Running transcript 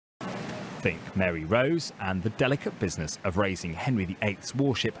Think Mary Rose, and the delicate business of raising Henry VIII's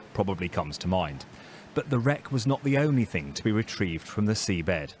warship probably comes to mind. But the wreck was not the only thing to be retrieved from the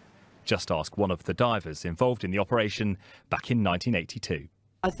seabed. Just ask one of the divers involved in the operation back in 1982.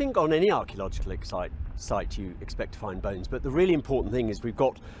 I think on any archaeological site you expect to find bones, but the really important thing is we've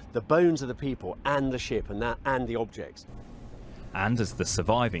got the bones of the people and the ship and the objects. And as the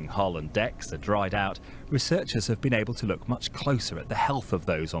surviving hull and decks are dried out, researchers have been able to look much closer at the health of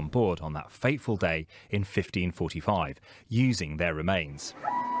those on board on that fateful day in 1545, using their remains.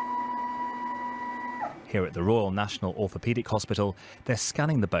 Here at the Royal National Orthopaedic Hospital, they're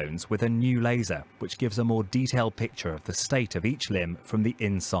scanning the bones with a new laser, which gives a more detailed picture of the state of each limb from the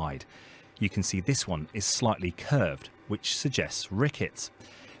inside. You can see this one is slightly curved, which suggests rickets.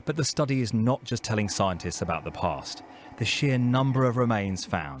 But the study is not just telling scientists about the past. The sheer number of remains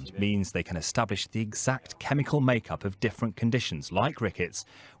found means they can establish the exact chemical makeup of different conditions, like rickets,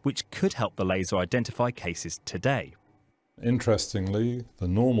 which could help the laser identify cases today. Interestingly, the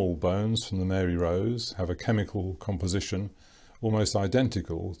normal bones from the Mary Rose have a chemical composition almost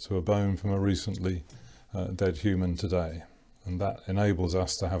identical to a bone from a recently dead human today. And that enables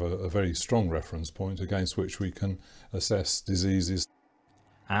us to have a very strong reference point against which we can assess diseases.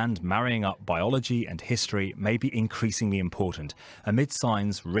 And marrying up biology and history may be increasingly important. Amid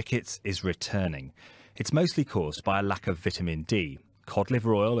signs rickets is returning. It's mostly caused by a lack of vitamin D. Cod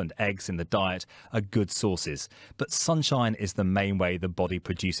liver oil and eggs in the diet are good sources, but sunshine is the main way the body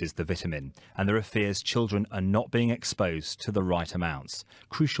produces the vitamin, and there are fears children are not being exposed to the right amounts.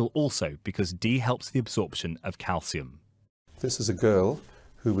 Crucial also because D helps the absorption of calcium. This is a girl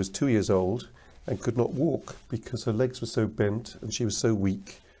who was 2 years old and could not walk because her legs were so bent and she was so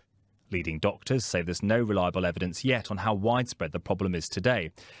weak. Leading doctors say there's no reliable evidence yet on how widespread the problem is today,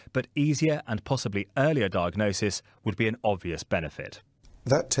 but easier and possibly earlier diagnosis would be an obvious benefit.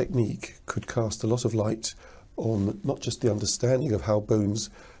 That technique could cast a lot of light on not just the understanding of how bones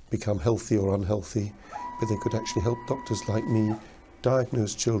become healthy or unhealthy, but they could actually help doctors like me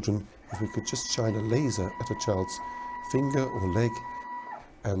diagnose children if we could just shine a laser at a child's finger or leg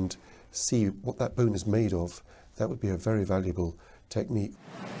and see what that bone is made of. That would be a very valuable technique.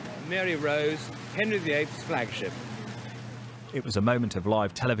 Mary Rose, Henry VIII's flagship. It was a moment of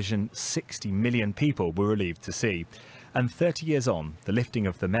live television 60 million people were relieved to see. And 30 years on, the lifting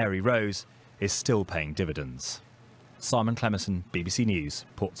of the Mary Rose is still paying dividends. Simon Clemerson, BBC News,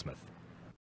 Portsmouth.